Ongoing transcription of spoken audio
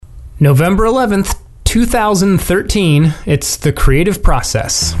November 11th, 2013. It's the creative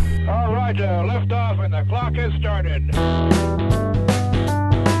process. All right, lift off and the clock has started. Yes,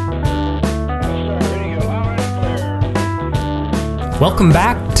 sir, hitting you loud and clear. Welcome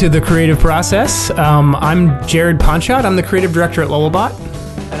back to the creative process. I'm Jared Ponchot. I'm the creative director at Lullabot.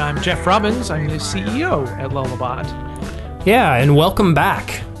 And I'm Jeff Robbins. I'm the CEO at Lullabot. Yeah, and welcome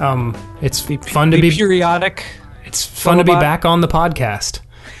back. It's fun to be periodic. It's fun to be back on the podcast.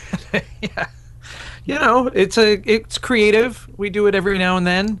 Yeah, you know, it's creative. We do it every now and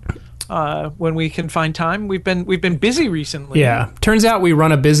then when we can find time. We've been busy recently. Yeah, turns out we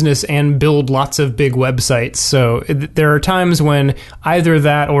run a business and build lots of big websites. So there are times when either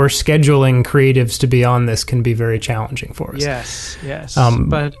that or scheduling creatives to be on this can be very challenging for us. Yes.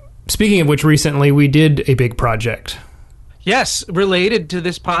 But speaking of which, recently we did a big project. Yes, related to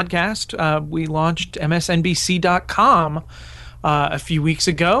this podcast, we launched MSNBC.com a few weeks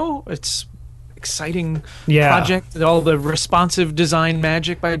ago. It's exciting project. All the responsive design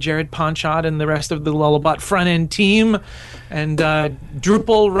magic by Jared Ponchot and the rest of the Lullabot front end team, and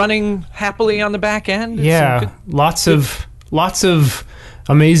Drupal running happily on the back end. Lots of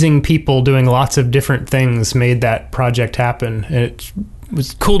amazing people doing lots of different things made that project happen. It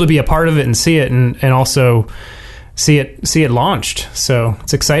was cool to be a part of it and see it, and also see it launched. So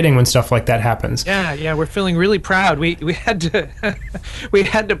it's exciting when stuff like that happens. Yeah, we're feeling really proud. We had to we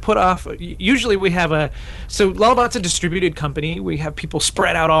had to put off. Usually we have so Lullabot's a distributed company. We have people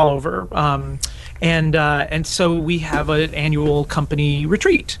spread out all over, and so we have an annual company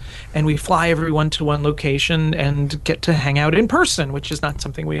retreat, and we fly everyone to one location and get to hang out in person, which is not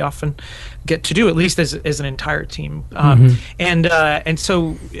something we often get to do, at least as an entire team. And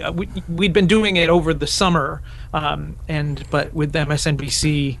so we'd been doing it over the summer. But with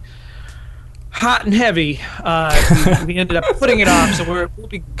MSNBC hot and heavy, we ended up putting it off. So we'll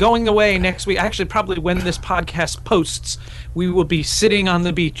be going away next week. Actually, probably when this podcast posts, we will be sitting on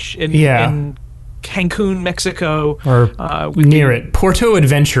the beach in Cancun, Mexico, or near it. Puerto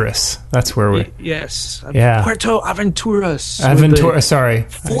Adventurous. That's where we. Yes. Yeah. Puerto Aventuras.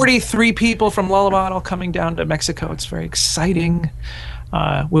 43 people from Lullabot all coming down to Mexico. It's very exciting.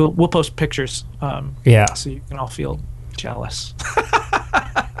 We'll post pictures. So you can all feel jealous.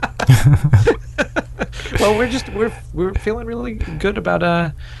 Well, we're feeling really good about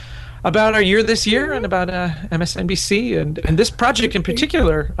our year this year, and about MSNBC and this project in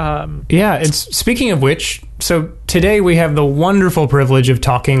particular. And speaking of which, so today we have the wonderful privilege of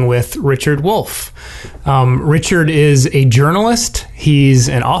talking with Richard Wolffe. Richard is a journalist. He's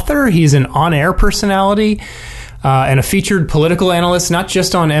an author. He's an on-air personality. And a featured political analyst, not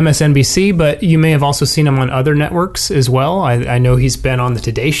just on MSNBC, but you may have also seen him on other networks as well. I know he's been on the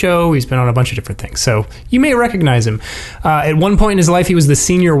Today Show. He's been on a bunch of different things. So you may recognize him. At one point in his life, he was the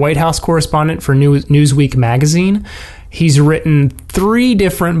senior White House correspondent for Newsweek magazine. He's written 3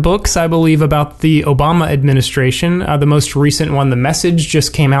 different books, I believe, about the Obama administration. The most recent one, The Message,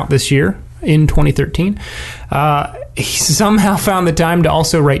 just came out this year in 2013. He somehow found the time to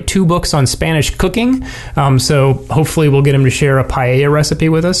also write 2 books on Spanish cooking. So hopefully we'll get him to share a paella recipe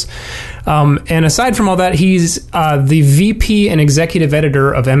with us. And aside from all that, he's the VP and executive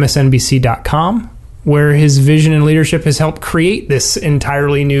editor of MSNBC.com, where his vision and leadership has helped create this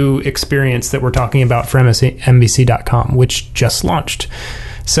entirely new experience that we're talking about for MSNBC.com, which just launched.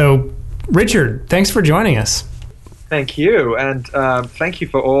 So, Richard, thanks for joining us. Thank you, and thank you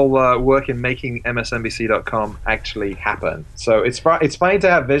for all work in making MSNBC.com actually happen. So it's fine to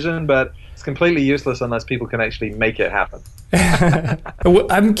have vision, but it's completely useless unless people can actually make it happen.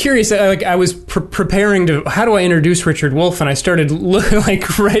 I'm curious. I was preparing to. How do I introduce Richard Wolffe? And I started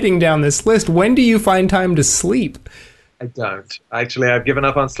writing down this list. When do you find time to sleep? I don't. Actually, I've given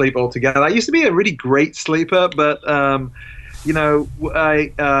up on sleep altogether. I used to be a really great sleeper, but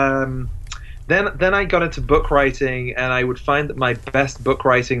Then I got into book writing, and I would find that my best book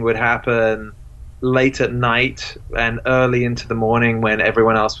writing would happen late at night and early into the morning when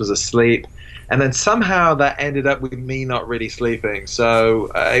everyone else was asleep. And then somehow that ended up with me not really sleeping.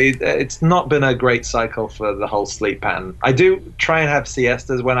 So it's not been a great cycle for the whole sleep pattern. I do try and have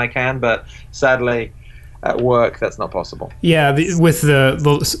siestas when I can, but sadly at work that's not possible. Yeah, with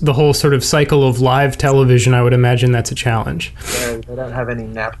the whole sort of cycle of live television, I would imagine that's a challenge. Yeah, they don't have any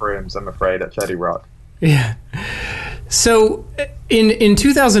nap rooms, I'm afraid, at 30 Rock. Yeah. So in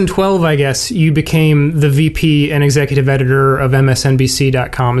 2012, I guess, you became the VP and executive editor of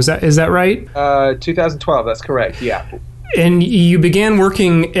MSNBC.com. Is that right? 2012, that's correct, yeah. And you began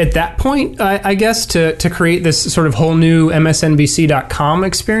working at that point, I guess, to create this sort of whole new MSNBC.com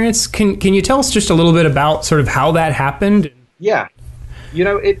experience. Can you tell us just a little bit about sort of how that happened? Yeah.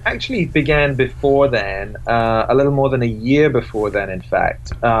 It actually began before then, a little more than a year before then, in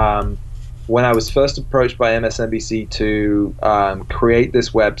fact, when I was first approached by MSNBC to create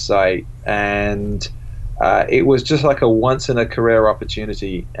this website, and it was just like a once-in-a-career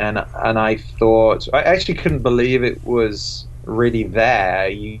opportunity, and I thought, I actually couldn't believe it was really there.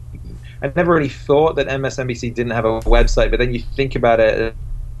 I never really thought that MSNBC didn't have a website, but then you think about it,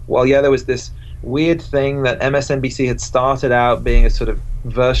 well, yeah, there was this weird thing that MSNBC had started out being a sort of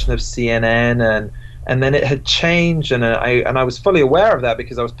version of CNN, and then it had changed, and I was fully aware of that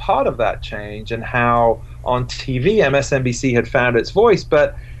because I was part of that change and how on TV MSNBC had found its voice,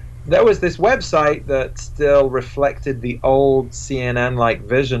 but there was this website that still reflected the old CNN-like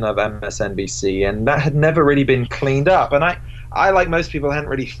vision of MSNBC, and that had never really been cleaned up, and I like most people, hadn't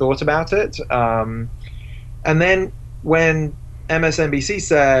really thought about it, and then when MSNBC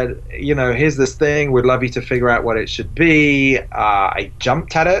said, here's this thing, we'd love you to figure out what it should be. I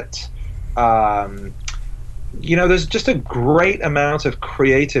jumped at it. There's just a great amount of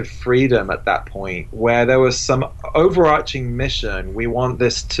creative freedom at that point where there was some overarching mission. We want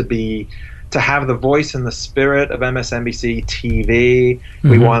this to have the voice and the spirit of MSNBC TV.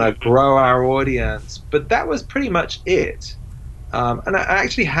 We want to grow our audience. But that was pretty much it. And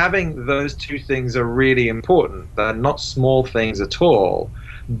actually having those two things are really important. They're not small things at all.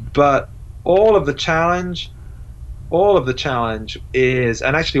 But all of the challenge is,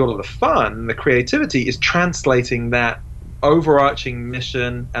 and actually all of the fun, the creativity, is translating that overarching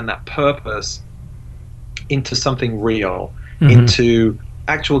mission and that purpose into something real, into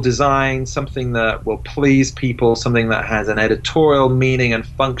actual design, something that will please people, something that has an editorial meaning and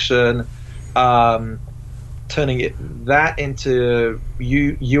function, turning that into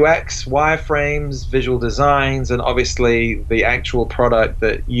UX, wireframes, visual designs, and obviously the actual product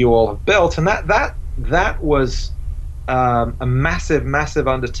that you all have built. And that was a massive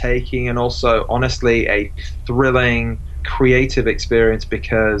undertaking, and also, honestly, a thrilling, creative experience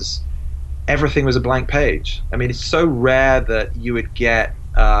because everything was a blank page. I mean, it's so rare that you would get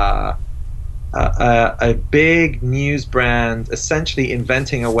a big news brand essentially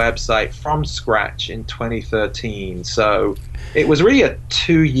inventing a website from scratch in 2013. So it was really a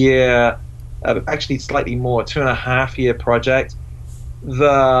 2-year, actually slightly more, 2.5-year project.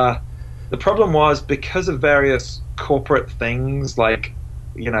 The problem was, because of various corporate things, like,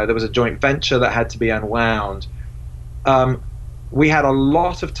 there was a joint venture that had to be unwound. We had a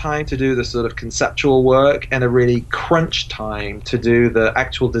lot of time to do the sort of conceptual work and a really crunch time to do the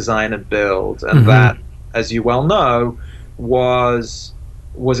actual design and build. And that, as you well know, was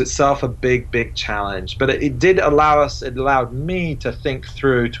itself a big challenge. But it allowed me to think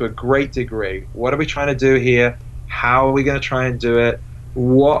through to a great degree. What are we trying to do here? How are we going to try and do it?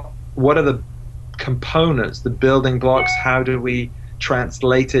 What are the components, the building blocks? How do we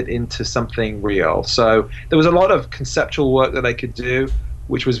translate it into something real? So there was a lot of conceptual work that I could do,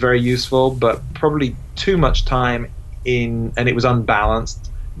 which was very useful, but probably too much time and it was unbalanced.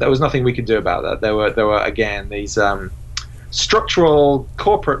 There was nothing we could do about that. There were again these structural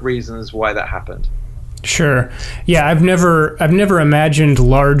corporate reasons why that happened. Sure. Yeah, I've never imagined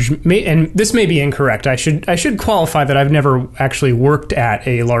large, and this may be incorrect. I should qualify that I've never actually worked at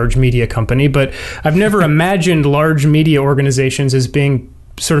a large media company, but I've never imagined large media organizations as being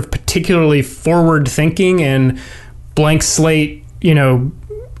sort of particularly forward thinking and blank slate,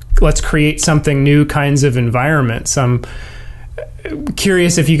 let's create something new kinds of environments. I'm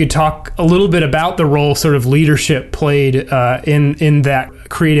curious if you could talk a little bit about the role sort of leadership played in that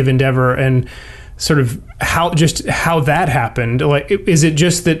creative endeavor, and sort of how that happened. Like, is it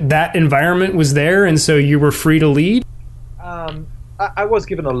just that environment was there and so you were free to lead? I was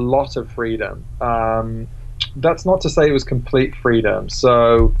given a lot of freedom. That's not to say it was complete freedom.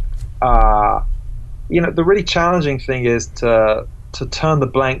 So, the really challenging thing is to turn the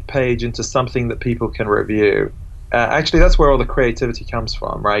blank page into something that people can review. Actually, that's where all the creativity comes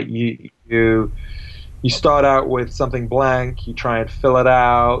from, right? You start out with something blank, you try and fill it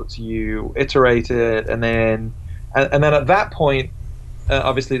out, you iterate it, and then at that point,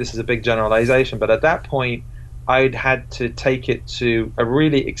 obviously this is a big generalization, but at that point, I'd had to take it to a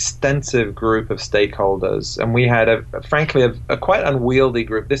really extensive group of stakeholders, and we had frankly a quite unwieldy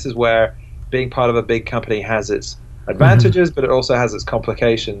group. This is where being part of a big company has its advantages, but it also has its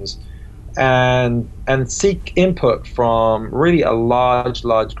complications. And seek input from really a large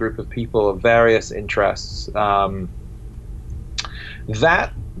group of people of various interests. That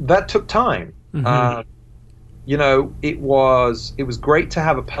took time. It was great to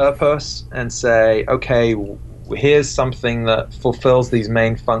have a purpose and say, okay, here's something that fulfills these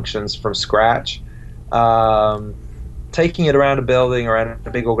main functions from scratch. taking it around a building, around a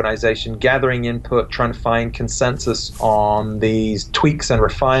big organization, gathering input, trying to find consensus on these tweaks and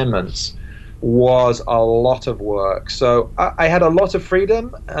refinements was a lot of work. So I had a lot of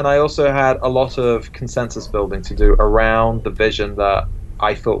freedom, and I also had a lot of consensus building to do around the vision that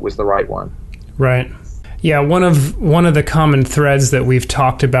I thought was the right one. Right. Yeah, one of the common threads that we've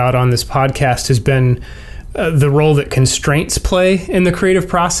talked about on this podcast has been the role that constraints play in the creative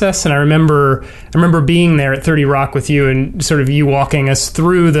process. And I remember being there at 30 Rock with you, and sort of you walking us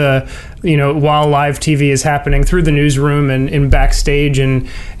through the, while live TV is happening, through the newsroom and backstage, and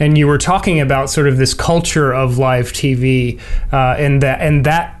you were talking about sort of this culture of live TV and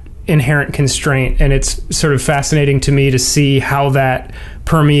that inherent constraint. And it's sort of fascinating to me to see how that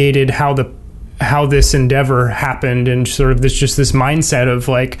permeated how this endeavor happened, and sort of this mindset of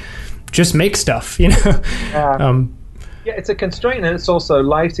like, just make stuff, Yeah, it's a constraint, and it's also,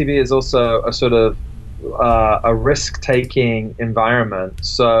 live TV is also a sort of a risk-taking environment.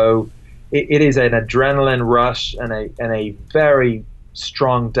 So it is an adrenaline rush and a very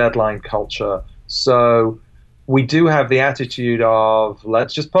strong deadline culture. So we do have the attitude of,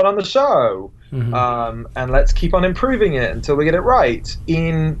 let's just put on the show, and let's keep on improving it until we get it right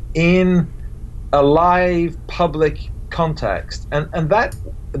in a live public context, and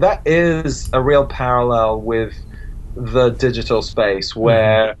that is a real parallel with the digital space,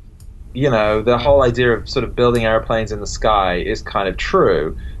 where the whole idea of sort of building airplanes in the sky is kind of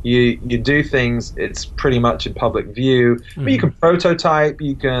true. You do things, it's pretty much in public view, but you can prototype,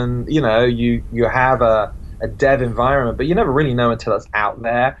 you can you have a dev environment, but you never really know until it's out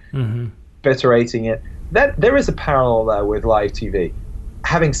there, iterating it. That there is a parallel there with live TV.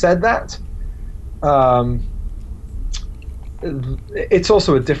 Having said that, it's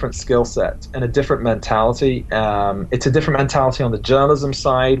also a different skill set and a different mentality. It's a different mentality on the journalism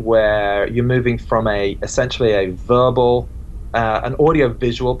side, where you're moving from essentially a verbal, an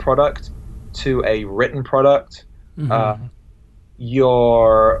audio-visual product to a written product.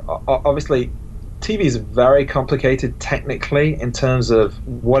 You're obviously, TV is very complicated technically in terms of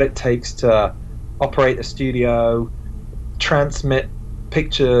what it takes to operate a studio, transmit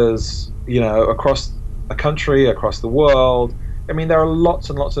pictures, across a country, across the world. I mean, there are lots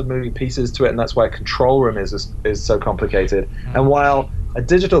and lots of moving pieces to it, and that's why a control room is so complicated. And while a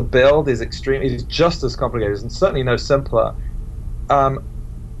digital build is just as complicated, and certainly no simpler,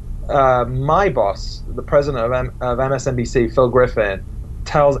 my boss, the president of MSNBC, Phil Griffin,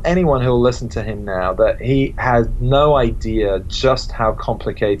 tells anyone who will listen to him now that he has no idea just how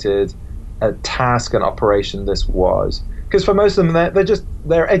complicated a task and operation this was. Because for most of them,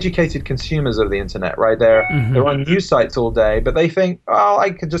 they're educated consumers of the internet, right? They're on news sites all day, but they think, oh, I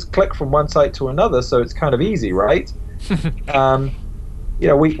could just click from one site to another, so it's kind of easy, right? We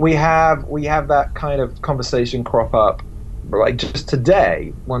have that kind of conversation crop up, like just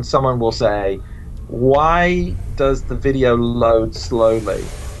today, when someone will say, why does the video load slowly?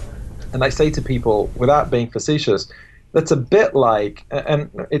 And I say to people, without being facetious, that's a bit like, and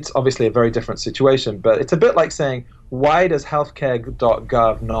it's obviously a very different situation, but it's a bit like saying, why does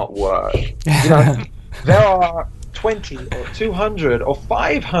healthcare.gov not work? There are 20 or 200 or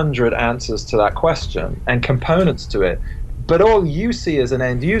 500 answers to that question and components to it, but all you see as an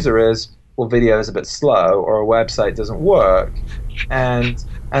end user is, well, video is a bit slow, or a website doesn't work. And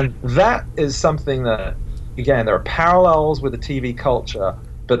that is something that, again, there are parallels with the TV culture,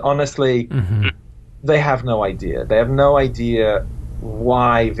 but honestly, they have no idea. They have no idea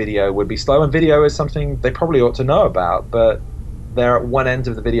why video would be slow, and video is something they probably ought to know about, but they're at one end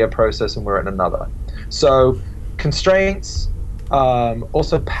of the video process and we're at another. So constraints,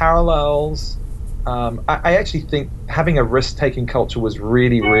 also parallels. I actually think having a risk-taking culture was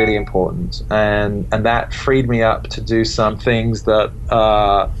really, really important, and that freed me up to do some things that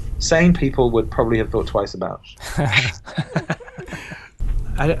sane people would probably have thought twice about.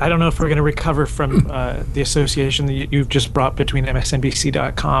 I don't know if we're going to recover from the association that you've just brought between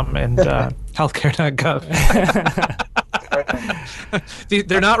MSNBC.com and healthcare.gov.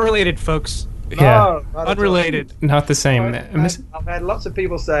 They're not related, folks. Yeah, no, unrelated. Not the same. I've had lots of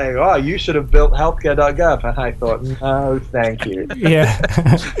people say, "Oh, you should have built healthcare.gov," and I thought, "No, thank you." Yeah,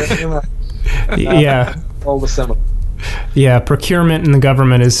 yeah. All the similar. Yeah, procurement in the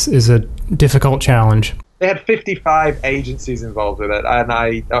government is a difficult challenge. They had 55 agencies involved with it,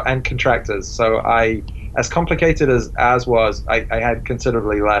 and contractors. So as complicated as was, I had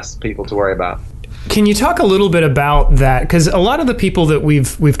considerably less people to worry about. Can you talk a little bit about that? Because a lot of the people that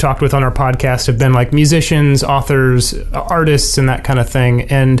we've talked with on our podcast have been like musicians, authors, artists, and that kind of thing.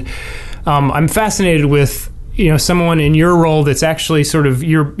 And I'm fascinated with someone in your role that's actually sort of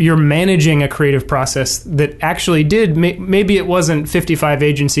you're managing a creative process that actually did maybe it wasn't 55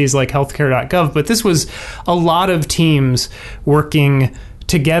 agencies like healthcare.gov, but this was a lot of teams working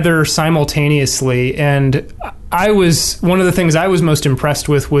together simultaneously. And one of the things I was most impressed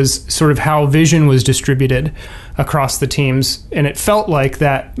with was sort of how vision was distributed across the teams. And it felt like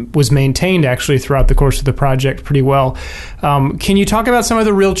that was maintained actually throughout the course of the project pretty well. Can you talk about some of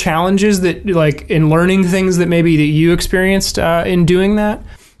the real challenges that, like, in learning things that maybe that you experienced in doing that?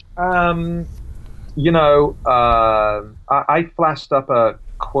 I flashed up a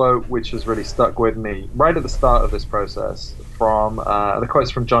quote which has really stuck with me right at the start of this process from the quote's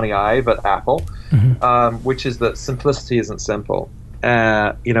from Johnny Ive at Apple, which is that simplicity isn't simple.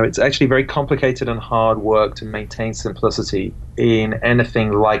 It's actually very complicated and hard work to maintain simplicity in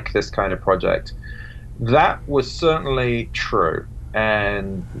anything like this kind of project. That was certainly true,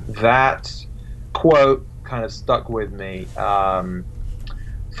 and that quote kind of stuck with me. For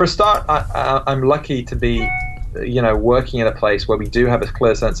a start, I'm lucky to be working in a place where we do have a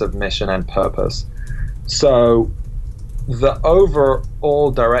clear sense of mission and purpose. So the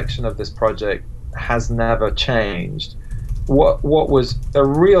overall direction of this project has never changed. What was a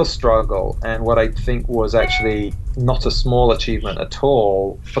real struggle, and what I think was actually not a small achievement at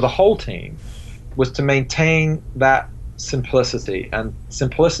all for the whole team, was to maintain that simplicity, and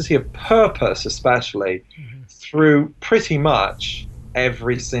simplicity of purpose especially, through pretty much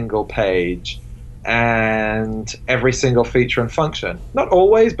every single page and every single feature and function. Not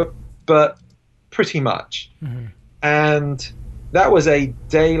always, but pretty much. And that was a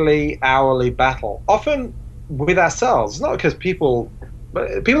daily, hourly battle, often with ourselves. Not because people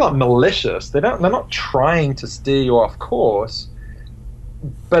aren't malicious. They're not trying to steer you off course,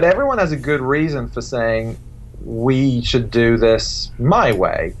 but everyone has a good reason for saying we should do this my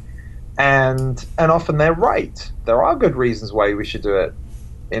way, and often they're right. There are good reasons why we should do it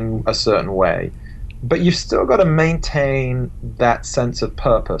in a certain way. But you've still got to maintain that sense of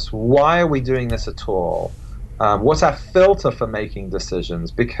purpose. Why are we doing this at all? What's our filter for making decisions?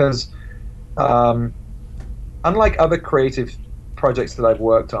 Because unlike other creative projects that I've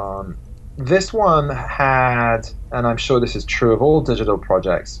worked on, this one had, and I'm sure this is true of all digital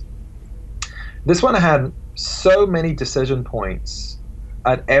projects, this one had so many decision points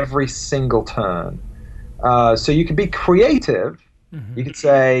at every single turn. So you could be creative. You could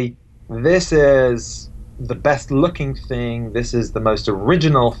say, this is the best looking thing, this is the most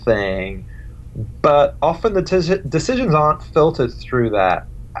original thing, but often the decisions aren't filtered through that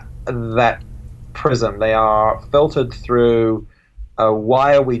prism. They are filtered through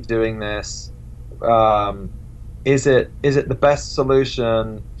why are we doing this? Is it the best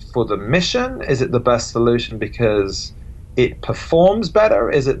solution for the mission? Is it the best solution because it performs better?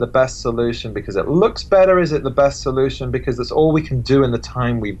 Is it the best solution because it looks better? Is it the best solution because that's all we can do in the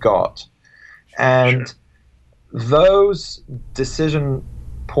time we've got? And those decision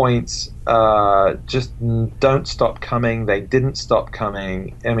points just don't stop coming. They didn't stop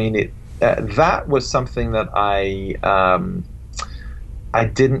coming. I mean, that was something that I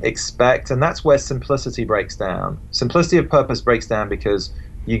didn't expect, and that's where simplicity breaks down. Simplicity of purpose breaks down because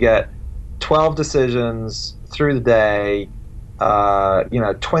you get 12 decisions through the day,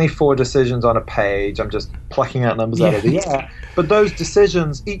 24 decisions on a page. I'm just plucking out numbers out of the air. But those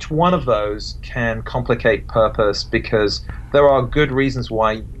decisions, each one of those can complicate purpose because there are good reasons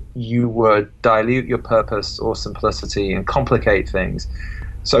why you would dilute your purpose or simplicity and complicate things.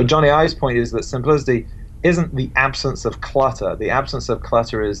 So Johnny Ive's point is that simplicity isn't the absence of clutter. The absence of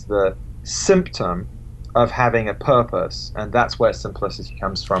clutter is the symptom of having a purpose, and that's where simplicity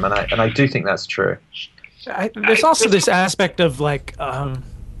comes from. And I do think that's true. There's also this aspect of like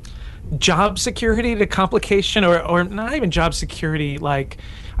job security to complication, or not even job security. Like,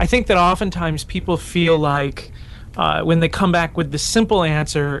 I think that oftentimes people feel like when they come back with the simple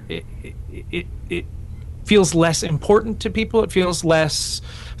answer, it feels less important to people. It feels less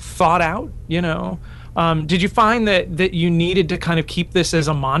thought out, Did you find that you needed to kind of keep this as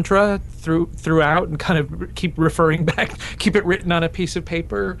a mantra throughout and kind of keep referring back, keep it written on a piece of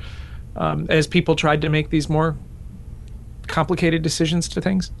paper as people tried to make these more complicated decisions to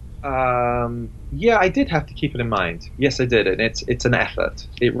things? Yeah, I did have to keep it in mind. Yes, I did. And it's an effort.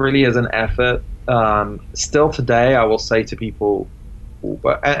 It really is an effort. Still today, I will say to people,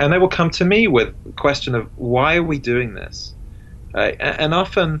 and they will come to me with the question of, why are we doing this? And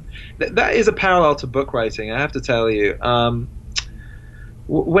often that is a parallel to book writing, I have to tell you.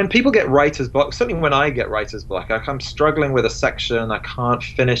 When people get writer's block, certainly when I get writer's block, I'm struggling with a section, I can't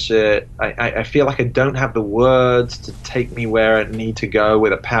finish it, I feel like I don't have the words to take me where I need to go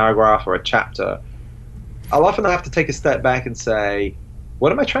with a paragraph or a chapter. I'll often have to take a step back and say,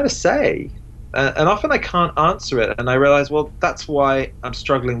 what am I trying to say? And often I can't answer it, and I realize, well, that's why I'm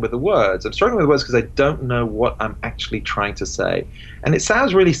struggling with the words. I'm struggling with the words because I don't know what I'm actually trying to say. And it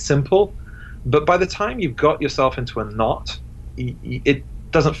sounds really simple, but by the time you've got yourself into a knot, it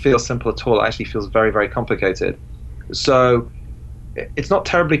doesn't feel simple at all. It actually feels very, very complicated. So it's not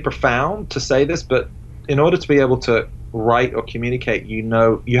terribly profound to say this, but in order to be able to write or communicate, you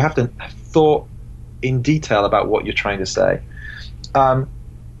have to have thought in detail about what you're trying to say.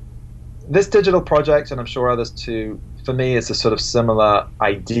 This digital project, and I'm sure others too, for me is a sort of similar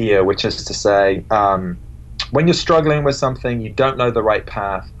idea, which is to say, when you're struggling with something, you don't know the right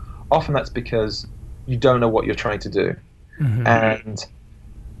path, often that's because you don't know what you're trying to do. Mm-hmm. And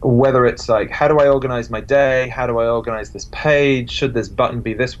whether it's like, how do I organize my day? How do I organize this page? Should this button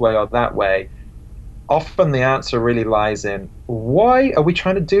be this way or that way? Often the answer really lies in, why are we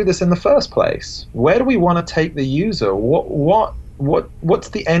trying to do this in the first place? Where do we want to take the user? What's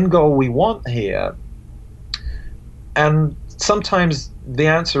the end goal we want here? And sometimes the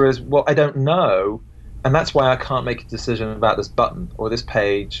answer is, well, I don't know, and that's why I can't make a decision about this button or this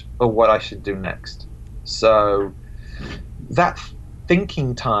page or what I should do next. So that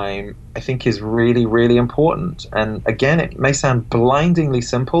thinking time, I think, is really, really important. And again, it may sound blindingly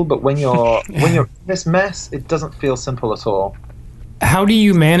simple, but when you're in this mess, it doesn't feel simple at all. How do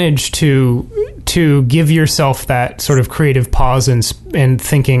you manage to give yourself that sort of creative pause and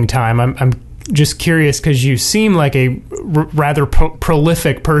thinking time? I'm just curious because you seem like a rather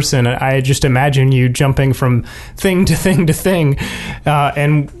prolific person. I just imagine you jumping from thing to thing to thing,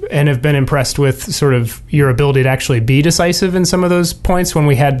 and have been impressed with sort of your ability to actually be decisive in some of those points when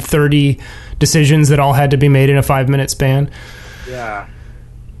we had 30 decisions that all had to be made in a 5-minute span. Yeah.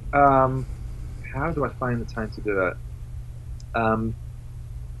 How do I find the time to do it?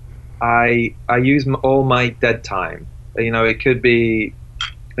 I use all my dead time. It could be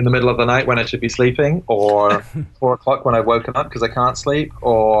in the middle of the night when I should be sleeping, or 4 o'clock when I've woken up because I can't sleep,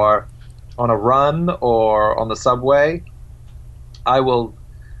 or on a run, or on the subway. Or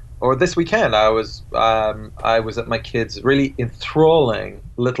this weekend I was at my kids' really enthralling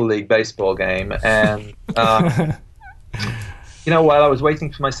Little League baseball game, and while I was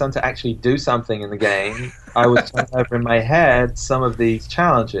waiting for my son to actually do something in the game, I was turning over in my head some of these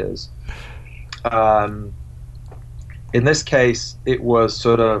challenges. In this case, it was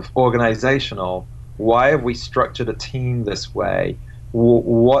sort of organizational. Why have we structured a team this way?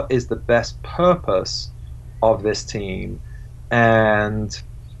 What is the best purpose of this team? And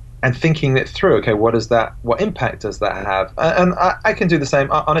thinking it through. Okay, what impact does that have? And I can do the same.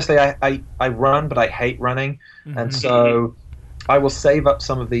 Honestly, I run, but I hate running, mm-hmm. And so I will save up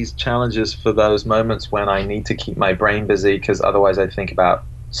some of these challenges for those moments when I need to keep my brain busy, because otherwise I think about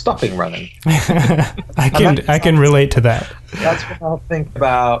stopping running. I can relate to that. That's when I'll think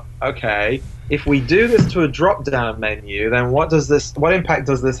about, okay, if we do this to a drop-down menu, then what impact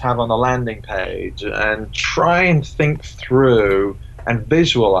does this have on the landing page? And try and think through and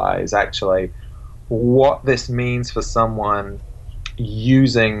visualize actually what this means for someone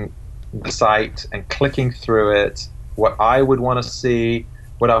using the site and clicking through it, what I would want to see,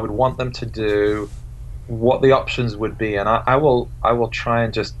 what I would want them to do, what the options would be, and I will try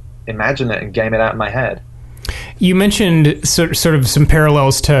and just imagine it and game it out in my head. You mentioned sort of some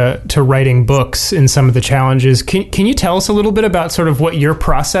parallels to writing books in some of the challenges. Can you tell us a little bit about sort of what your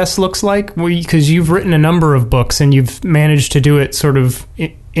process looks like? Because you've written a number of books and you've managed to do it sort of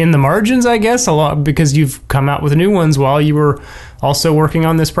in the margins, I guess, a lot, because you've come out with new ones while you were also working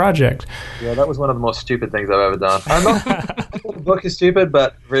on this project. Yeah, that was one of the most stupid things I've ever done. I'm not the book is stupid,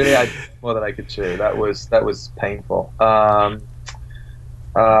 but really I did more than I could chew. That was painful.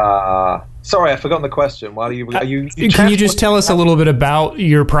 Sorry, I've forgotten the question. Can you just tell us a little bit about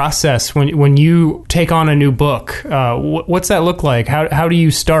your process when you take on a new book? What's that look like? How do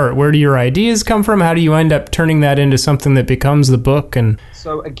you start? Where do your ideas come from? How do you end up turning that into something that becomes the book? And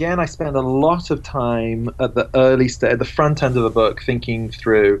so again, I spend a lot of time at the at the front end of the book, thinking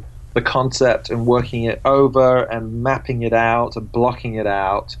through the concept and working it over and mapping it out and blocking it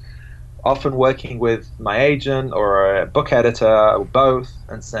out. Often working with my agent or a book editor or both,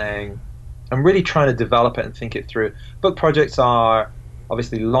 and saying, I'm really trying to develop it and think it through. Book projects are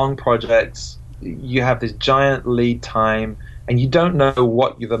obviously long projects. You have this giant lead time, and you don't know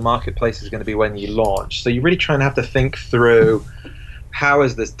what the marketplace is going to be when you launch. So you really try and have to think through, how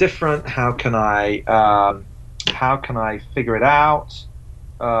is this different? How can I figure it out?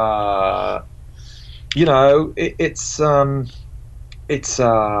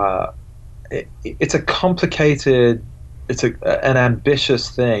 It's a complicated, an ambitious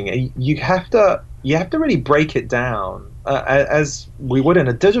thing. You have to you have to really break it down as we would in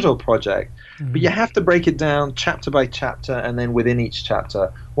a digital project. But you have to break it down chapter by chapter, and then within each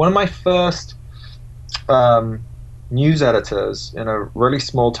chapter. One of my first news editors in a really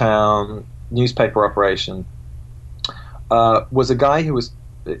small town newspaper operation was a guy who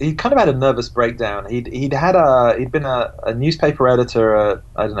he kind of had a nervous breakdown. He'd been a newspaper editor at,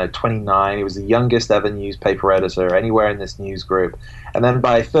 I don't know, 29. He was the youngest ever newspaper editor anywhere in this news group. And then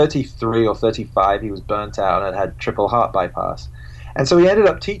by 33 or 35, he was burnt out and had triple heart bypass. And so he ended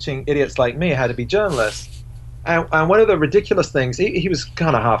up teaching idiots like me how to be journalists. And one of the ridiculous things, he was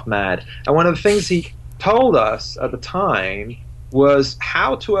kind of half mad. And one of the things he told us at the time was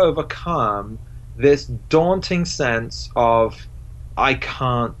how to overcome this daunting sense of, I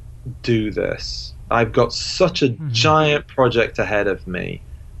can't do this. I've got such a giant project ahead of me.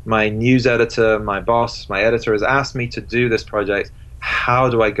 My news editor, my boss, my editor has asked me to do this project. How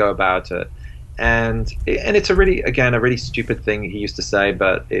do I go about it? And it's a really stupid thing he used to say,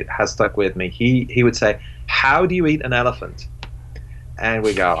 but it has stuck with me. He would say, "How do you eat an elephant?" And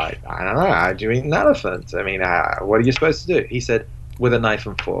we go, I don't know. How do you eat an elephant? I mean, what are you supposed to do? He said, "With a knife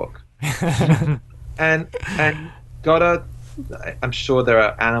and fork." and I'm sure there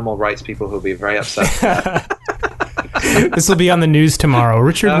are animal rights people who'll be very upset. This will be on the news tomorrow.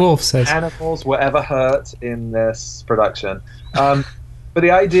 Richard Wolffe says animals were ever hurt in this production. But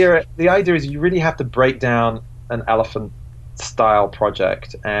the idea is you really have to break down an elephant-style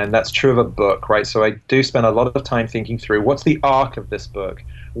project, and that's true of a book, right? So I do spend a lot of time thinking through what's the arc of this book,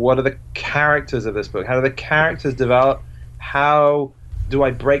 what are the characters of this book, how do the characters develop, how do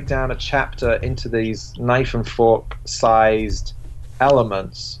I break down a chapter into these knife and fork sized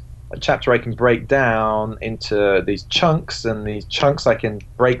elements, a chapter I can break down into these chunks, and these chunks I can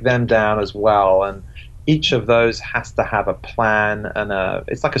break them down as well, and each of those has to have a plan, and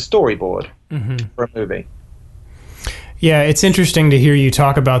it's like a storyboard for a movie. Yeah, it's interesting to hear you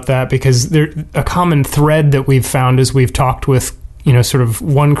talk about that, because a common thread that we've found as we've talked with, sort of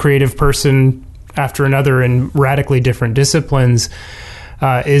one creative person after another in radically different disciplines,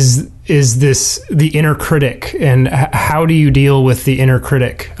 is the inner critic, and how do you deal with the inner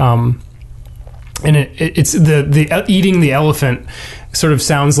critic? And it's the eating the elephant sort of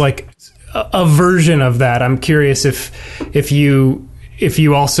sounds like a version of that. I'm curious if you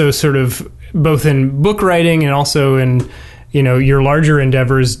also sort of, both in book writing and also in your larger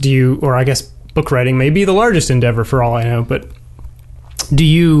endeavors, or I guess book writing may be the largest endeavor for all I know, but do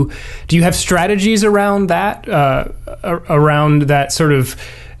you have strategies around that sort of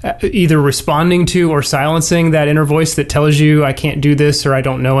either responding to or silencing that inner voice that tells you I can't do this, or I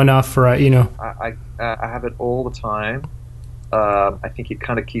don't know enough, or I have it all the time. I think it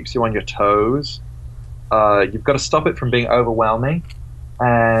kind of keeps you on your toes. You've got to stop it from being overwhelming.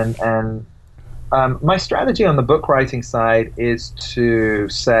 And my strategy on the book writing side is to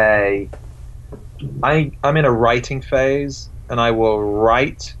say, I'm in a writing phase, and I will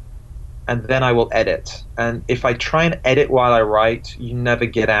write, and then I will edit. And if I try and edit while I write, you never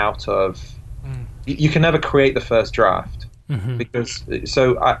get out of... You can never create the first draft. Because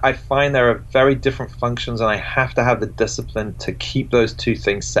I find there are very different functions, and I have to have the discipline to keep those two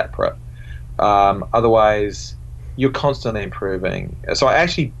things separate. Otherwise, you're constantly improving. So I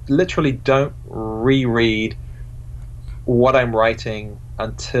actually literally don't reread what I'm writing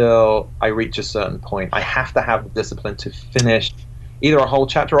until I reach a certain point. I have to have the discipline to finish either a whole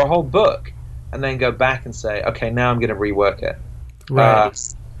chapter or a whole book, and then go back and say, okay, now I'm going to rework it. Right.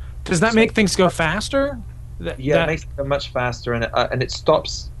 Does that make things go faster? It makes it go much faster, and it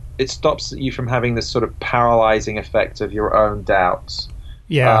stops you from having this sort of paralyzing effect of your own doubts.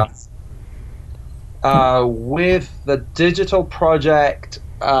 Yeah. With the digital project,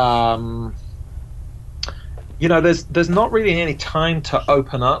 there's not really any time to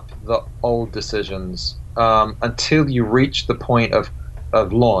open up the old decisions until you reach the point of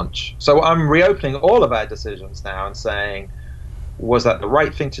launch. So I'm reopening all of our decisions now and saying, was that the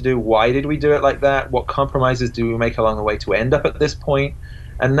right thing to do? Why did we do it like that? What compromises do we make along the way to end up at this point?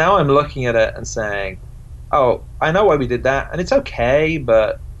 And now I'm looking at it and saying, oh, I know why we did that, and it's okay,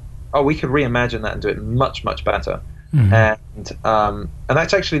 but we could reimagine that and do it much, much better. And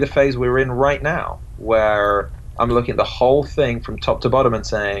that's actually the phase we're in right now, where I'm looking at the whole thing from top to bottom and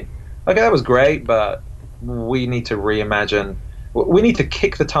saying, okay, that was great, but we need to reimagine. We need to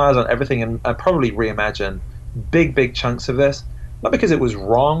kick the tires on everything and probably reimagine big chunks of this. Not because it was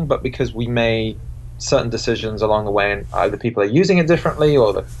wrong, but because we made certain decisions along the way, and either people are using it differently,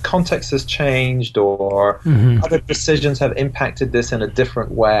 or the context has changed, or other decisions have impacted this in a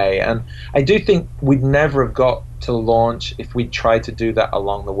different way. And I do think we'd never have got to launch if we tried to do that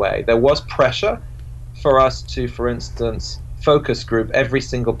along the way. There was pressure for us to, for instance, focus group every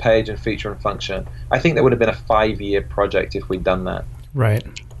single page and feature and function, I think that would have been a 5-year project if we'd done that. Right.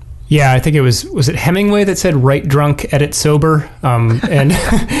 Yeah, I think it was it Hemingway that said write drunk, edit sober? And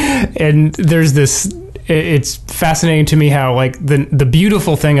and there's this, it's fascinating to me how like the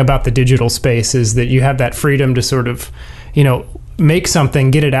beautiful thing about the digital space is that you have that freedom to sort of, you know, make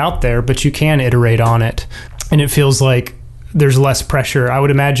something, get it out there, but you can iterate on it. And it feels like there's less pressure. I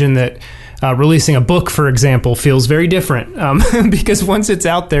would imagine that releasing a book, for example, feels very different because once it's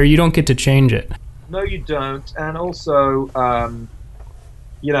out there, you don't get to change it. No, you don't. And also,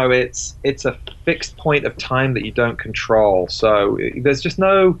 you know, it's a fixed point of time that you don't control. So there's just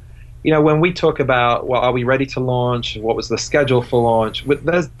no, you know, when we talk about, well, are we ready to launch? What was the schedule for launch?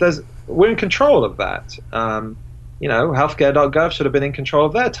 We're in control of that. You know, healthcare.gov should have been in control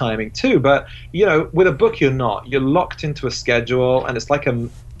of their timing too. But, you know, with a book, you're not. You're locked into a schedule, and it's like a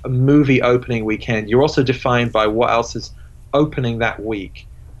movie opening weekend. You're also defined by what else is opening that week,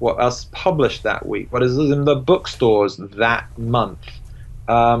 what else is published that week, what is in the bookstores that month.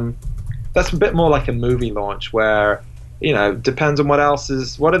 That's a bit more like a movie launch where, you know, depends on what are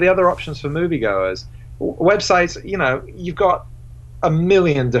the other options for moviegoers. Websites, you know, you've got a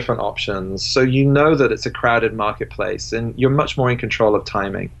million different options, so you know that it's a crowded marketplace, and you're much more in control of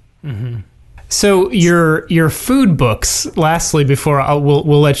timing. Mm-hmm. So your food books, lastly, before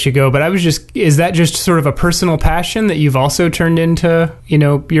we'll let you go, but is that just sort of a personal passion that you've also turned into, you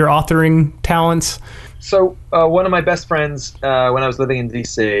know, your authoring talents? So one of my best friends when I was living in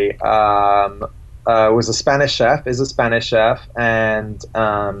DC is a Spanish chef, and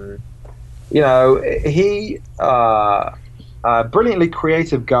you know, he brilliantly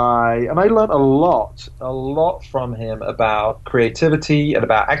creative guy, and I learned a lot from him about creativity and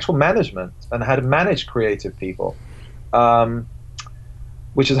about actual management and how to manage creative people,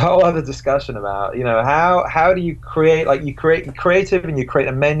 which is a whole other discussion about, you know, how do you create, like you create creative and you create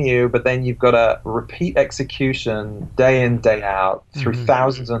a menu, but then you've got to repeat execution day in, day out through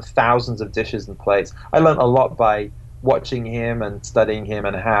thousands and thousands of dishes and plates. I learned a lot by watching him and studying him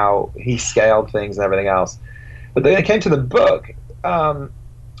and how he scaled things and everything else. But then it came to the book.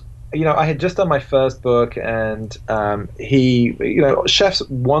 You know, I had just done my first book, and you know, chefs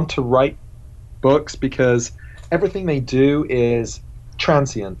want to write books because everything they do is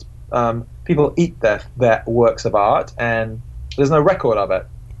transient. People eat their works of art, and there's no record of it.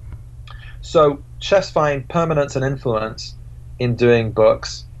 So chefs find permanence and influence in doing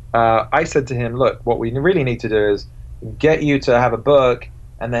books. I said to him, look, what we really need to do is get you to have a book,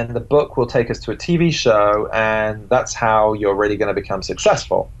 and then the book will take us to a TV show, and that's how you're really going to become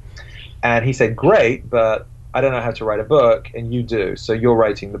successful. And he said, great, but I don't know how to write a book, and you do, so you're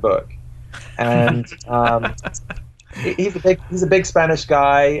writing the book. And he's a big Spanish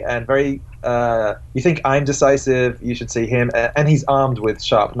guy, and very, you think I'm decisive, you should see him. And he's armed with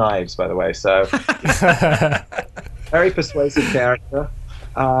sharp knives, by the way, so very persuasive character.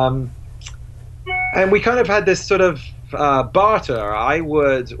 And we kind of had this sort of barter.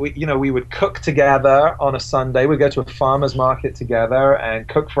 We would cook together on a Sunday. We'd go to a farmer's market together and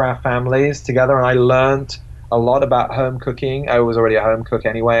cook for our families together. And I learned a lot about home cooking. I was already a home cook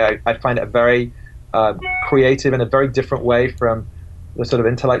anyway. I find it very creative in a very different way from the sort of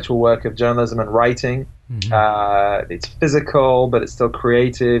intellectual work of journalism and writing. Mm-hmm. It's physical, but it's still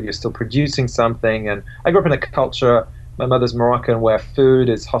creative. You're still producing something. And I grew up in a culture, my mother's Moroccan, where food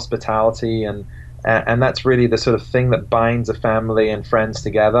is hospitality, and that's really the sort of thing that binds a family and friends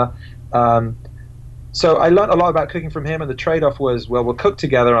together. So I learned a lot about cooking from him, and the trade-off was, well, we'll cook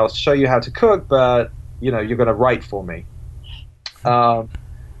together, I'll show you how to cook, but, you know, you're going to write for me.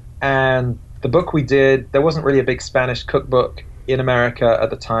 And the book we did, there wasn't really a big Spanish cookbook in America at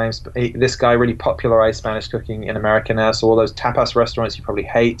the time. This guy really popularized Spanish cooking in America now, so all those tapas restaurants you probably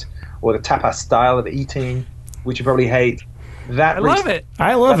hate, or the tapas style of eating, which you probably hate. I love it.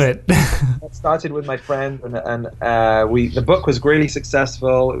 That started with my friend, and the book was really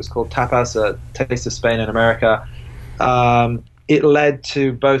successful. It was called Tapas, A Taste of Spain in America. It led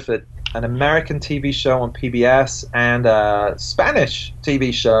to both an American TV show on PBS and a Spanish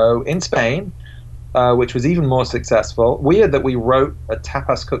TV show in Spain, which was even more successful. Weird that we wrote a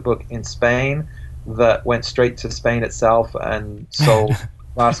tapas cookbook in Spain that went straight to Spain itself and sold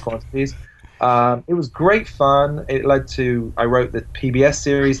vast quantities. It was great fun. It led to, I wrote the PBS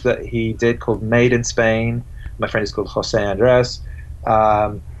series that he did called Made in Spain. My friend is called Jose Andres.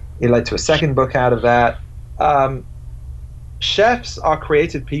 It led to a second book out of that. Chefs are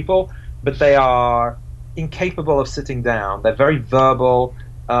creative people, but they are incapable of sitting down. They're very verbal.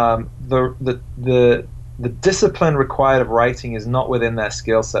 The discipline required of writing is not within their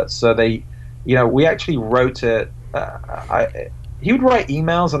skill set. So they we actually wrote it. He would write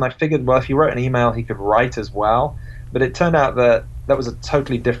emails, and I figured, well, if he wrote an email, he could write as well. But it turned out that was a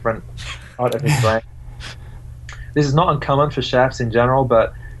totally different part of his brain. This is not uncommon for chefs in general,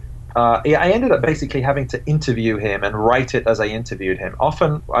 but I ended up basically having to interview him and write it as I interviewed him.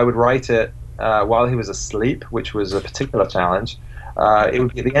 Often I would write it while he was asleep, which was a particular challenge. It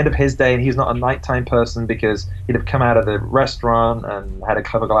would be at the end of his day, and he's not a nighttime person because he'd have come out of the restaurant and had a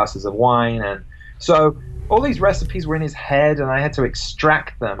couple of glasses of wine. And so all these recipes were in his head, and I had to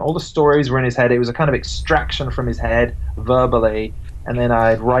extract them. All the stories were in his head. It was a kind of extraction from his head verbally, and then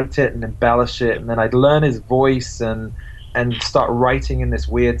I'd write it and embellish it, and then I'd learn his voice and start writing in this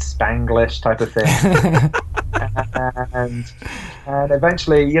weird Spanglish type of thing. and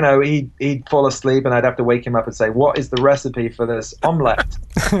eventually, he'd fall asleep, and I'd have to wake him up and say, "What is the recipe for this omelette?"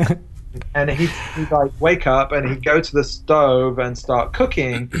 And he'd like wake up, and he'd go to the stove and start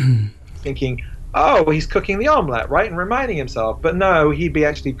cooking, thinking, "Oh, he's cooking the omelette, right?" And reminding himself. But no, he'd be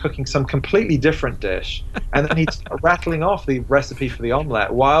actually cooking some completely different dish. And then he'd start rattling off the recipe for the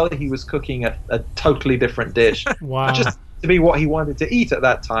omelette while he was cooking a totally different dish. Wow. Just to be what he wanted to eat at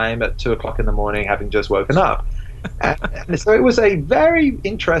that time at 2 o'clock in the morning, having just woken up. And so it was a very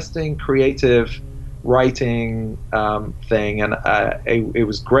interesting, creative writing thing. And it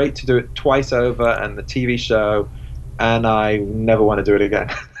was great to do it twice over, and the TV show. And I never want to do it again.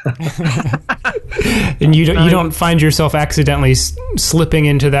 And you don't find yourself accidentally slipping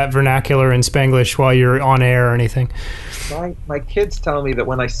into that vernacular in Spanglish while you're on air or anything? My kids tell me that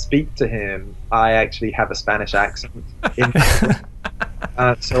when I speak to him, I actually have a Spanish accent.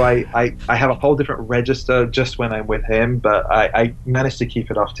 So I have a whole different register just when I'm with him, but I managed to keep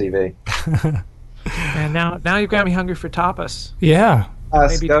it off TV. And now you've got me hungry for tapas. Yeah.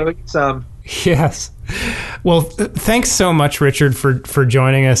 Maybe go eat some. Yes. Well, thanks so much, Richard, for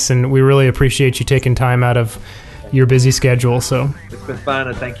joining us, and we really appreciate you taking time out of your busy schedule. So it's been fun,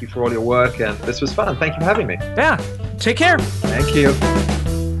 and thank you for all your work, and this was fun. Thank you for having me. Yeah. Take care. Thank you.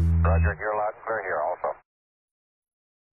 Roger, you're loud and clear here also.